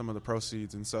 we get some of the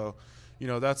proceeds. And so,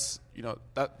 that's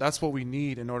what we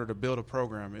need in order to build a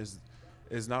program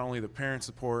is not only the parent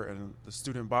support and the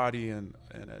student body and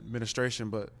administration,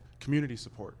 but community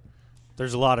support.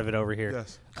 There's a lot of it over here.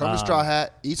 Yes. Come to Straw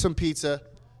Hat, eat some pizza,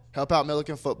 help out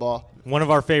Milliken football. One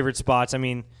of our favorite spots. I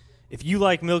mean, if you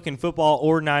like Milliken football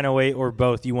or 908 or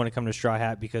both, you want to come to Straw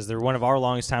Hat because they're one of our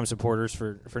longest time supporters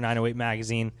for 908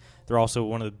 Magazine. They're also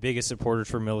one of the biggest supporters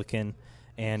for Milliken.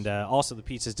 And also the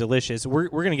pizza's delicious. We're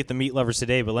going to get the meat lovers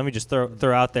today, but let me just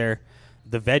throw out there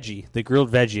the veggie. The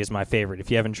grilled veggie is my favorite. If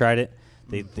you haven't tried it,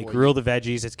 they grill the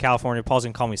veggies. It's California. Paul's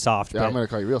going to call me soft. Yeah, I'm going to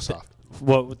call you real soft.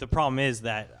 What the problem is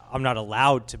that I'm not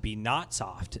allowed to be not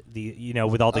soft.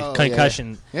 With all the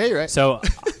concussion. Yeah, you're right. So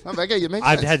I get you. Makes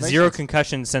I've sense. had Makes zero sense.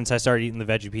 concussions since I started eating the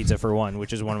veggie pizza for one,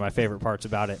 which is one of my favorite parts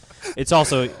about it. It's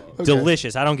also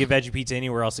delicious. I don't get veggie pizza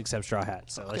anywhere else except Straw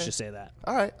Hat. So let's just say that.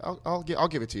 All right, I'll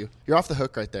give it to you. You're off the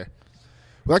hook right there.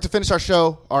 We like to finish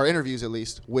our interviews at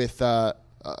least, with a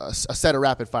set of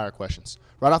rapid fire questions.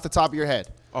 Right off the top of your head.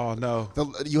 Oh, no.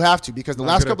 You have to, because the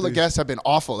Not last good at couple of these. guests have been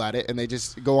awful at it, and they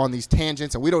just go on these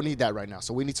tangents, and we don't need that right now.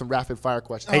 So we need some rapid fire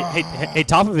questions. Hey,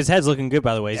 top of his head's looking good,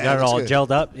 by the way. He's got it looks all good. gelled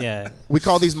up. Yeah. We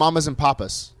call these mamas and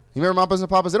papas. You remember mamas and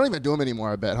papas? They don't even do them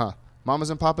anymore, I bet, huh? Mamas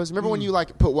and papas. Remember when you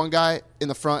put one guy in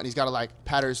the front and he's got to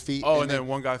patter his feet? Oh, and then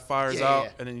one guy fires Yeah, out,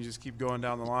 yeah. and then you just keep going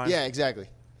down the line. Yeah, exactly.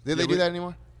 Did they Yeah, do that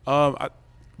anymore?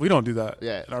 We don't do that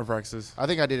Yeah. in our practices. I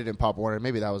think I did it in Pop Warner.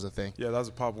 Maybe that was a thing. Yeah, that was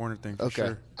a Pop Warner thing for Okay.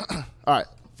 sure. All right,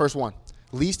 first one.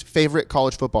 Least favorite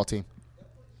college football team?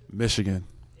 Michigan.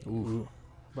 What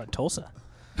about Tulsa?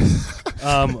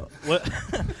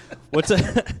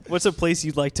 What's a place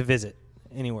you'd like to visit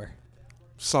anywhere?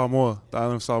 Samoa, the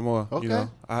island of Samoa. Okay.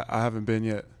 I haven't been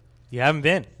yet. You haven't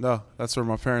been? No, that's where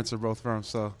my parents are both from.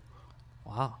 So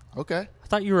Wow. Okay. I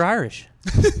thought you were Irish.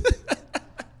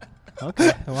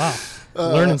 Okay. Wow.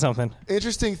 Learning something.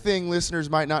 Interesting thing listeners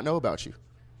might not know about you.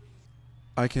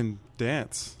 I can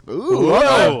dance. Ooh.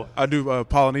 Whoa. I do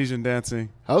Polynesian dancing.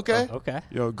 Okay. Okay.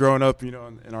 Growing up, in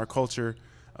our culture,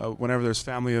 whenever there's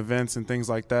family events and things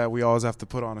like that, we always have to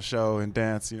put on a show and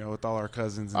dance, with all our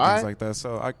cousins and All things right. like that.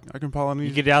 So I can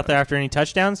Polynesian. You get out there after any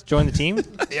touchdowns? Join the team?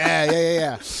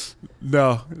 Yeah.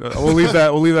 No, we'll leave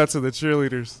that. We'll leave that to the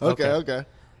cheerleaders. Okay.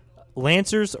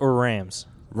 Lancers or Rams?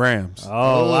 Rams.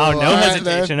 Oh, wow. No all right,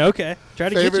 hesitation. man. Okay. Try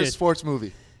to Favorite get you. sports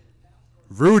movie?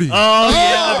 Rudy. Oh,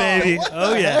 yeah, baby.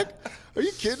 Oh, yeah. Are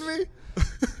you kidding me?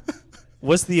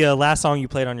 What's the last song you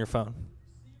played on your phone?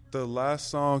 The last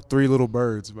song, "Three Little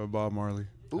Birds" by Bob Marley.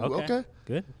 Ooh, okay.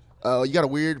 Good. You got a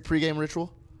weird pregame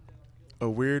ritual? A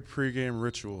weird pregame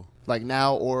ritual. Like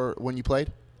now or when you played?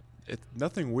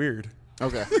 Nothing weird.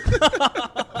 Okay.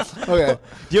 Okay.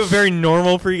 Do you have a very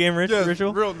normal pregame Yeah,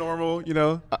 ritual? real normal.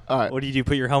 All right. What do you do?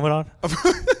 Put your helmet on?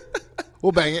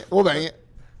 We'll bang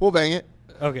it.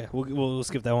 Okay, we'll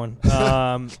skip that one.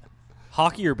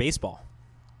 Hockey or baseball?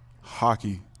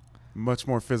 Hockey. Much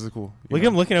more physical. Look at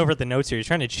him looking over at the notes here. He's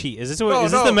trying to cheat. Is this what? No,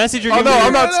 is this no. the message you're Oh, giving? no, me?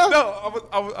 I'm not. No,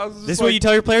 I was just This is like, what you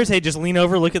tell your players? Hey, just lean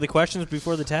over, look at the questions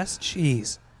before the test?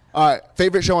 Jeez. All right,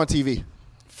 favorite show on TV?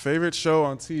 Favorite show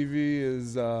on TV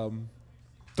is The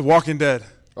Walking Dead.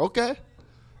 Okay.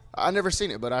 I've never seen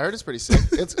it, but I heard it's pretty sick.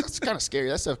 It's kind of scary.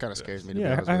 That stuff kind of scares me. To be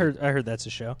Yeah, honest I with you. heard that's a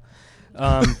show.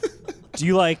 Do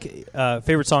you like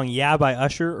favorite song "Yeah" by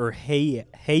Usher or "Hey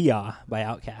Ya" by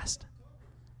Outkast?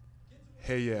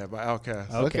 Hey Yeah by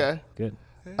Outkast. Okay. Good.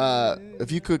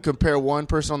 If you could compare one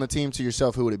person on the team to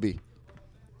yourself, who would it be?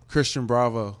 Christian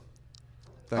Bravo.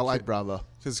 I like Bravo.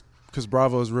 Because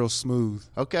Bravo is real smooth.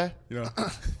 Okay. You know.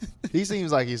 He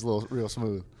seems like he's real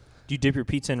smooth. Do you dip your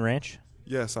pizza in ranch?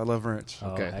 Yes, I love ranch.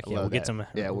 Oh, Okay. heck I yeah, love we'll get that. some.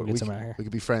 Yeah, we'll we get some can- out here. We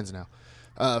could be friends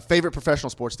now. Favorite professional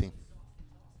sports team?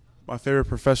 My favorite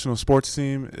professional sports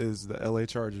team is the LA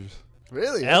Chargers.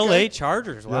 Really? L.A.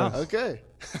 Chargers. Wow. Okay.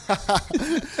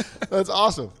 That's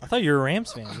awesome. I thought you were a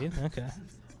Rams fan, dude. Okay.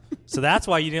 So that's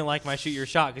why you didn't like my shoot your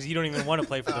shot because you don't even want to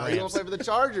play for the You want Rams. to play for the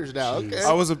Chargers now? Okay.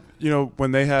 I was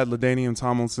when they had LaDainian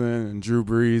Tomlinson and Drew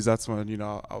Brees, that's when,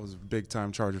 I was a big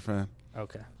time Charger fan.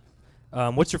 Okay.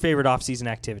 What's your favorite off-season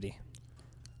activity?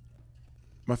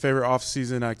 My favorite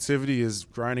off-season activity is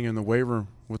grinding in the weight room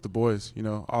with the boys.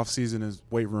 Off-season is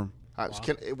weight room.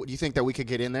 Do you think that we could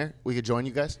get in there? We could join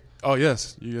you guys? Oh,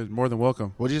 yes. You're more than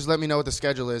welcome. Well, just let me know what the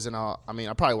schedule is, and I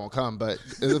probably won't come, but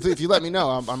if you let me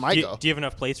know, I might go. Do you have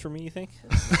enough plates for me, you think?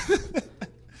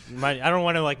 I don't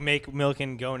want to make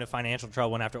Milliken go into financial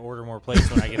trouble and have to order more plates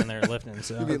when I get in there lifting.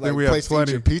 So. You need, think we have plates to eat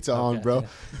plenty. your pizza on, Okay, bro. yeah.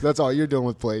 That's all you're doing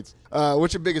with plates.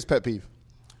 What's your biggest pet peeve?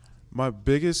 My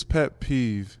biggest pet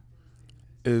peeve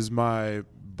is my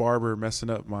barber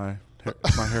messing up my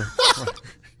hair.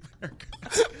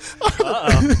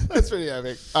 That's pretty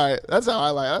epic. All right, that's how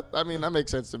I like it. That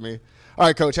makes sense to me. All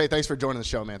right, Coach. Hey, thanks for joining the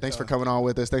show, man. Thanks for coming on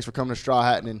with us. Thanks for coming to Straw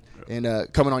Hat and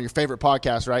coming on your favorite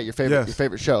podcast, right? Your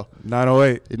favorite show,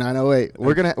 908. 908.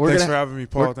 Thanks for having me,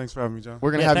 Paul. Thanks for having me, John.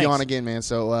 We're gonna have you thanks. on again, man.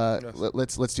 So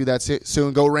let's do that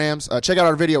soon. Go Rams! Check out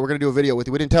our video. We're gonna do a video with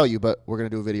you. We didn't tell you, but we're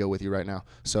gonna do a video with you right now.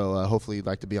 So hopefully you'd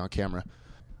like to be on camera.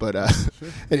 But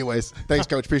anyways, thanks,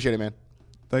 Coach. Appreciate it, man.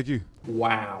 Thank you.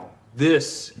 Wow,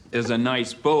 this is a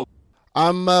nice boat.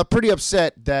 I'm pretty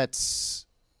upset that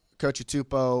Coach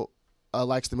Utupo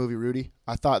likes the movie Rudy.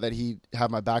 I thought that he'd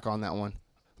have my back on that one.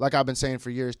 Like I've been saying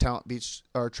for years, talent beats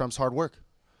or trumps hard work.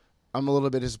 I'm a little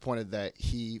bit disappointed that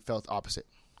he felt opposite.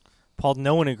 Paul,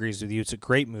 no one agrees with you. It's a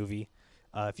great movie.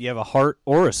 If you have a heart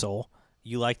or a soul,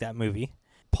 you like that movie.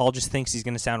 Paul just thinks he's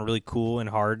going to sound really cool and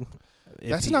hard.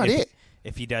 That's not it.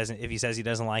 If he says he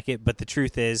doesn't like it, but the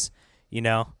truth is,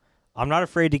 I'm not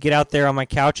afraid to get out there on my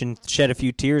couch and shed a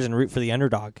few tears and root for the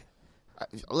underdog.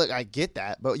 Look, I get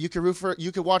that, but you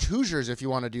could watch Hoosiers if you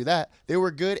want to do that. They were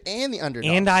good and the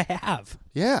underdog. And I have.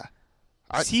 Yeah.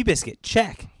 Seabiscuit,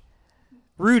 check.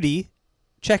 Rudy,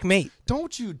 checkmate.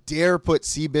 Don't you dare put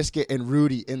Seabiscuit and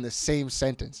Rudy in the same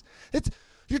sentence.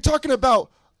 You're talking about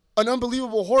an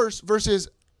unbelievable horse versus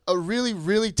a really,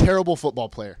 really terrible football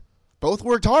player. Both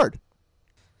worked hard.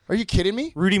 Are you kidding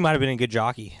me? Rudy might have been a good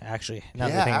jockey, actually. Now,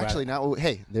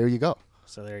 hey, there you go.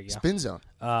 So there you go. Spin zone.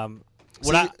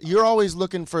 You're always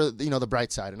looking for the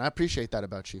bright side, and I appreciate that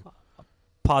about you.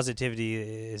 Positivity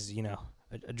is,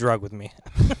 a drug with me.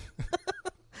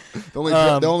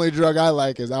 The only drug I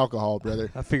like is alcohol,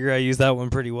 brother. I figure I use that one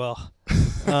pretty well.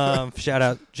 Shout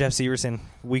out Jeff Severson,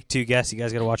 week 2 guest. You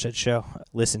guys got to watch that show.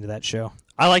 Listen to that show.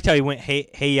 I liked how he went, hey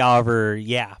ya over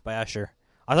yeah by Usher.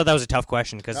 I thought that was a tough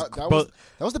question because that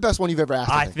was the best one you've ever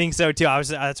asked. I think so too.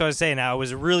 That's what I was saying. I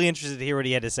was really interested to hear what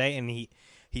he had to say, and he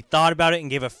thought about it and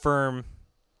gave a firm.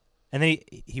 And then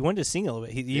he wanted to sing a little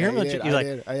bit. He wanted to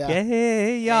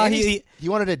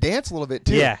dance a little bit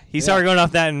too. Yeah, he started going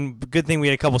off that, and good thing we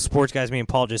had a couple sports guys. Me and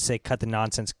Paul just say, "Cut the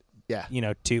nonsense." Yeah,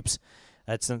 toops.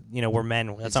 That's we're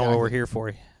men. That's not what we're here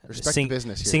for. Respect the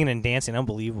business here. Singing and dancing,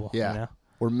 unbelievable. Yeah,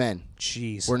 we're men.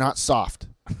 Jeez, we're not soft.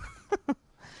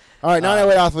 All right,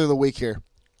 908 Athlete of the Week here.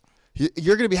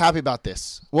 You're going to be happy about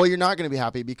this. Well, you're not going to be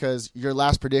happy because your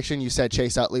last prediction, you said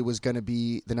Chase Utley was going to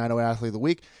be the 908 Athlete of the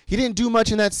Week. He didn't do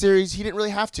much in that series. He didn't really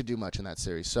have to do much in that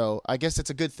series. So I guess it's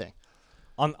a good thing.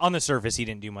 On the surface, he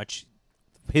didn't do much.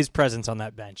 His presence on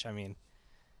that bench,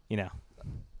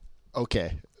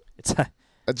 Okay. It's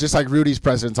just like Rudy's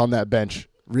presence on that bench.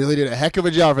 Really did a heck of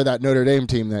a job for that Notre Dame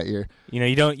team that year.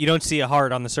 You don't see a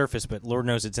heart on the surface, but Lord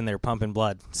knows it's in there pumping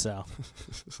blood. So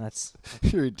that's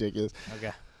You're ridiculous.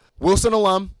 Okay. Wilson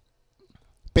alum,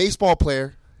 baseball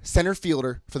player, center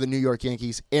fielder for the New York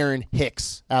Yankees, Aaron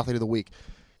Hicks, Athlete of the Week.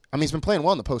 He's been playing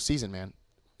well in the postseason, man.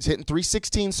 He's hitting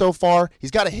 .316 so far. He's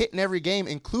got a hit in every game,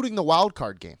 including the wild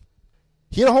card game.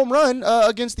 He had a home run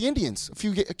against the Indians a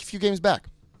few games back.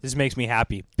 This makes me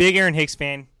happy. Big Aaron Hicks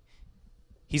fan.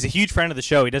 He's a huge friend of the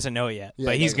show. He doesn't know it yet,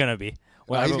 but he's going to be.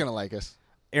 Well, he's going to like us.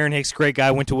 Aaron Hicks, great guy.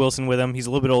 Went to Wilson with him. He's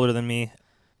a little bit older than me.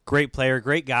 Great player,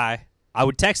 great guy. I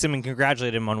would text him and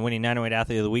congratulate him on winning 908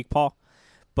 Athlete of the Week, Paul.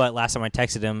 But last time I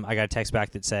texted him, I got a text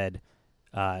back that said,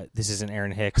 "This isn't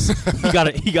Aaron Hicks.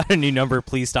 He got a new number.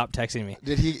 Please stop texting me."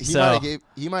 Did he?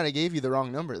 He might have gave you the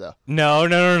wrong number though.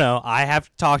 No. I have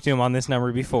talked to him on this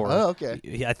number before. Oh,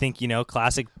 okay. I think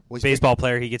classic baseball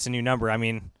player. He gets a new number. I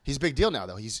mean, he's a big deal now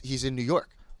though. He's in New York.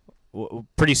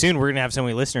 Pretty soon we're gonna have so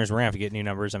many listeners. We're gonna have to get new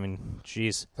numbers. I mean,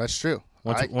 jeez. That's true.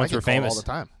 Once I we're famous all the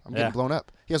time. I'm getting blown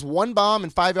up. He has 1 bomb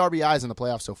and 5 RBIs in the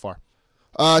playoffs so far.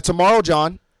 Tomorrow,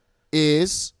 John,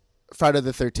 is Friday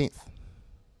the 13th.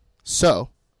 So,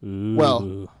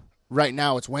 well, right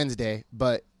now it's Wednesday,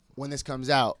 but when this comes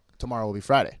out, tomorrow will be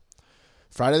Friday.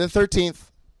 Friday the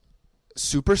 13th,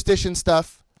 superstition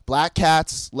stuff, black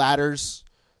cats, ladders,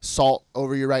 salt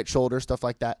over your right shoulder, stuff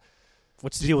like that.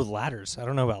 What's the deal with ladders? I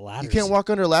don't know about ladders. You can't walk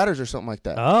under ladders or something like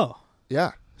that. Oh.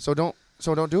 Yeah. So don't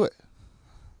do it.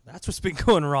 That's what's been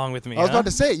going wrong with me. I was about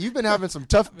to say, you've been having some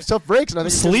tough breaks. And I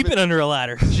think sleeping under a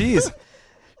ladder. Jeez.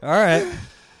 All right.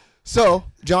 So,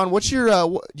 John, what's your?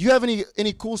 Do you have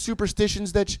any cool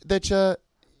superstitions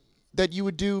that you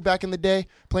would do back in the day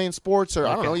playing sports, or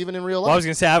I don't know, even in real life? Well, I was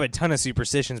gonna say I have a ton of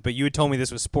superstitions, but you had told me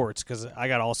this was sports because I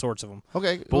got all sorts of them.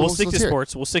 Okay, but we'll stick to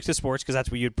sports. We'll stick to sports because that's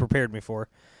what you had prepared me for.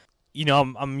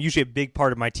 I'm usually a big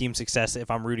part of my team's success if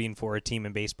I'm rooting for a team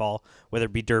in baseball, whether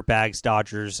it be Dirtbags,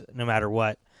 Dodgers, no matter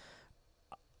what.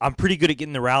 I'm pretty good at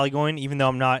getting the rally going, even though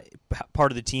I'm not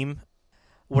part of the team.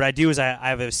 What I do is I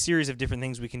have a series of different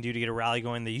things we can do to get a rally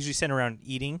going. They usually center around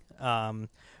eating,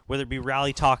 whether it be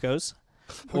rally tacos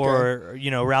or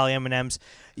rally M&Ms.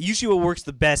 Usually what works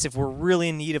the best if we're really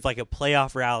in need of like a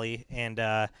playoff rally, and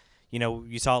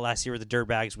you saw it last year with the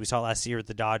Dirtbags. We saw it last year with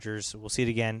the Dodgers. We'll see it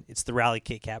again. It's the Rally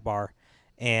Kit Kat bar,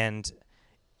 and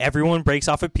everyone breaks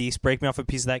off a piece. Break me off a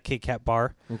piece of that Kit Kat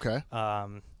bar. Okay.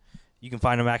 You can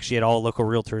find them actually at all local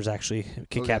realtors. Actually,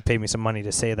 Kit Kat paid me some money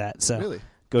to say that. So really?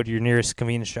 Go to your nearest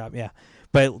convenience shop. Yeah,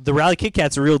 but the Rally Kit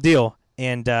Kat's a real deal,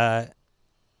 and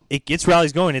it gets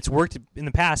rallies going. It's worked in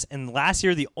the past, and last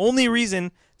year the only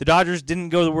reason the Dodgers didn't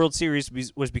go to the World Series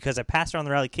was because I passed around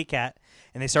the Rally Kit Kat,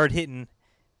 and they started hitting,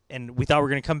 and we thought we were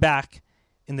going to come back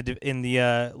in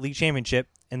the league championship,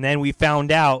 and then we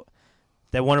found out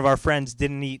that one of our friends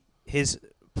didn't eat his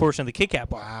portion of the Kit Kat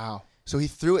bar. Wow. So he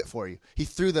threw it for you. He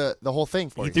threw the whole thing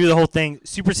for you. He threw the whole thing.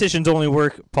 Superstitions only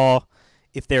work, Paul,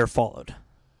 if they are followed.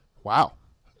 Wow.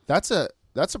 That's a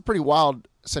pretty wild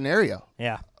scenario.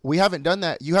 Yeah. We haven't done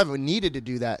that. You haven't needed to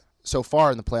do that so far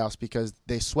in the playoffs because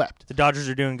they swept. The Dodgers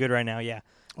are doing good right now, yeah.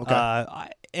 Okay.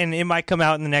 And it might come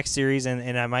out in the next series,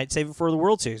 and I might save it for the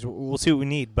World Series. We'll see what we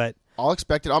need. But I'll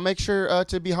expect it. I'll make sure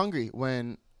to be hungry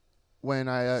when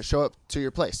I show up to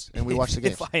your place and we watch the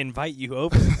game. If I invite you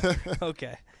over.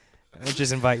 Okay.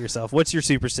 Just invite yourself. What's your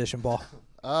superstition, Ball?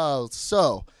 Oh,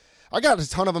 so I got a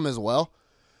ton of them as well.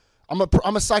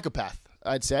 I'm a psychopath,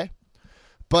 I'd say.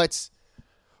 But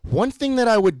one thing that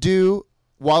I would do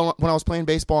when I was playing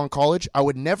baseball in college, I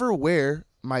would never wear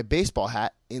my baseball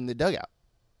hat in the dugout.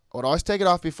 I would always take it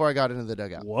off before I got into the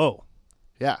dugout. Whoa.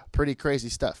 Yeah, pretty crazy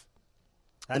stuff.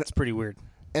 That's pretty weird.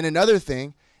 And another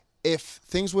thing, if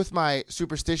things with my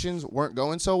superstitions weren't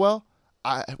going so well,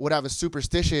 I would have a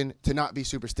superstition to not be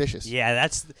superstitious. Yeah,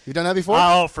 that's... You done that before?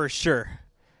 Oh, for sure.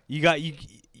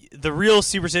 The real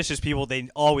superstitious people, they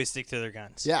always stick to their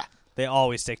guns. Yeah. They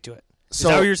always stick to it. So,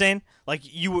 is that what you're saying? Like,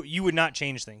 you would not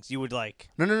change things. You would like...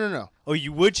 No. Oh,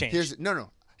 you would change. No.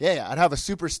 Yeah. I'd have a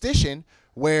superstition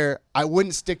where I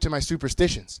wouldn't stick to my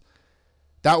superstitions.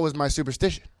 That was my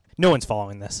superstition. No one's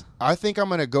following this. I think I'm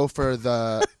going to go for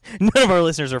the... None of our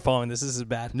listeners are following this. This is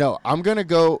bad. No,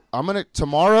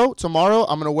 tomorrow,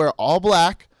 I'm going to wear all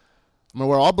black. I'm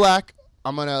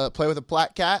going to play with a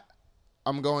black cat.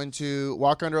 I'm going to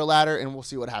walk under a ladder, and we'll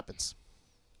see what happens.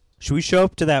 Should we show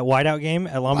up to that whiteout game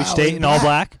at Long Beach State in all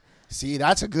black? See,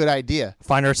 that's a good idea.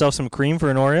 Find ourselves some cream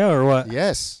for an Oreo or what?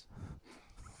 Yes.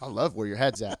 I love where your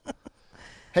head's at.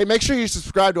 Hey, make sure you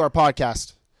subscribe to our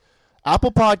podcast.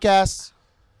 Apple Podcasts.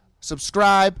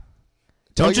 Subscribe.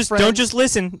 Don't just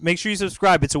listen. Make sure you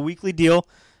subscribe. It's a weekly deal.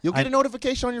 You'll get a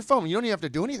notification on your phone. You don't even have to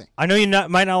do anything. I know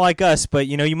might not like us, but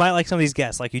you might like some of these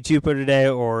guests, like YouTuber today,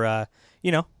 or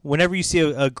whenever you see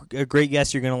a great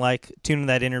guest you're gonna like, tune in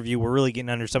that interview. We're really getting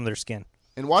under some of their skin.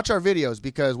 And watch our videos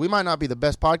because we might not be the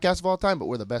best podcast of all time, but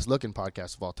we're the best looking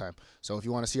podcast of all time. So if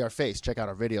you want to see our face, check out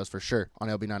our videos for sure on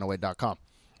lb908.com.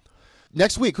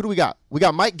 Next week, who do we got? We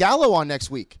got Mike Gallo on next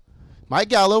week. Mike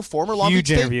Gallo, former Long Beach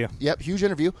State. Huge interview. Yep, huge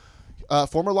interview.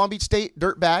 Former Long Beach State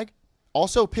dirtbag.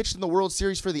 Also pitched in the World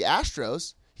Series for the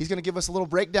Astros. He's going to give us a little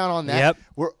breakdown on that.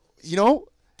 Yep.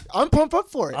 I'm pumped up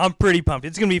for it. I'm pretty pumped.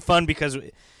 It's going to be fun because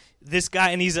this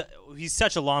guy, and he's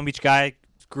such a Long Beach guy.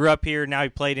 Grew up here. Now he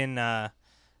played in the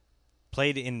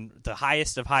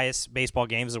highest of highest baseball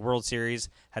games, the World Series.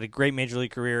 Had a great major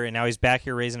league career, and now he's back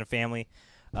here raising a family.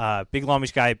 Big Long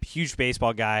Beach guy, huge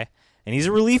baseball guy, and he's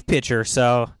a relief pitcher.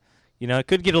 So, it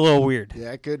could get a little weird.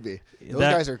 Yeah, it could be. Those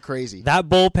guys are crazy. That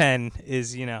bullpen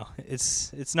is,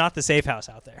 it's not the safe house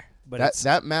out there. But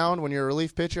that mound when you're a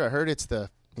relief pitcher, I heard it's the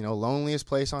loneliest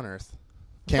place on earth.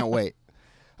 Can't wait.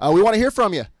 We want to hear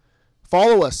from you.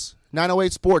 Follow us,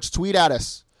 908 Sports. Tweet at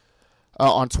us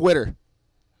on Twitter.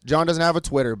 John doesn't have a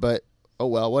Twitter, but oh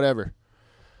well, whatever.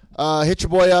 Hit your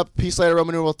boy up, Peace Later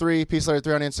Roman numeral 3, Peace Later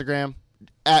 3 on Instagram,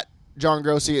 at John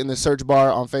Grossi in the search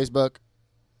bar on Facebook.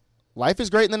 Life is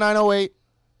great in the 908.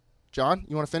 John,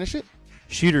 you want to finish it?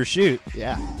 Shoot or shoot.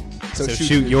 Yeah. So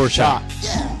shoot your shot.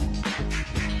 Yeah.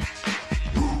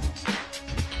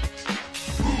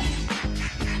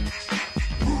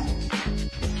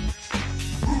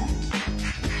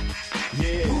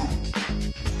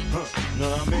 Know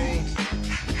what I mean?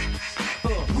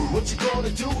 What you gonna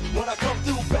do when I come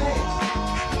through, bang?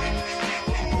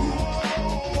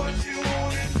 What you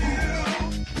wanna do?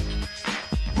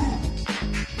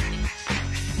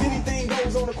 Anything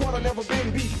goes on the court, I never been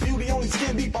beat. Beauty only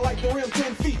skin deep, I like the rim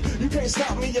 10 feet. You can't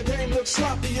stop me, your game looks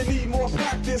sloppy. You need more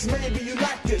practice, maybe you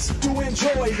like this. To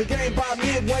enjoy the game by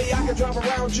midway, I can drive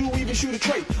around you, even shoot a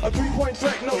trait. A 3-point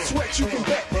threat, no sweat, you can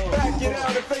bet. Back it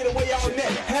out and fade away all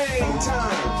net. Hang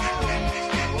time.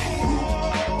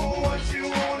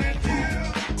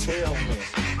 Tell me,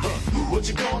 what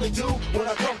you gonna do when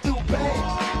I come through, bang?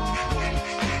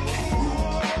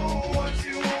 What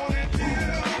you wanna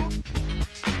do?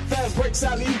 Fast breaks,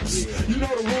 alley-oops, you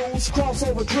know the rules.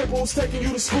 Crossover dribbles, taking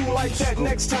you to school like that.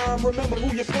 Next time, remember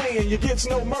who you're playing. You get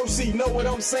no mercy, know what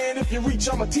I'm saying? If you reach,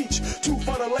 I'ma teach. 2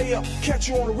 for the layup, catch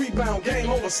you on a rebound. Game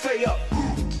over, stay up.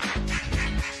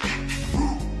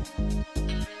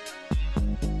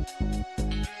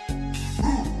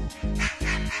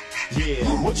 Yeah,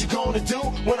 what you gonna do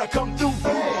when I come through,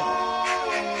 bang?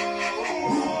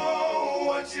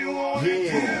 What you wanna do?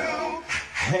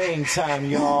 Hang time,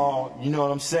 y'all. You know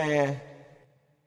what I'm saying?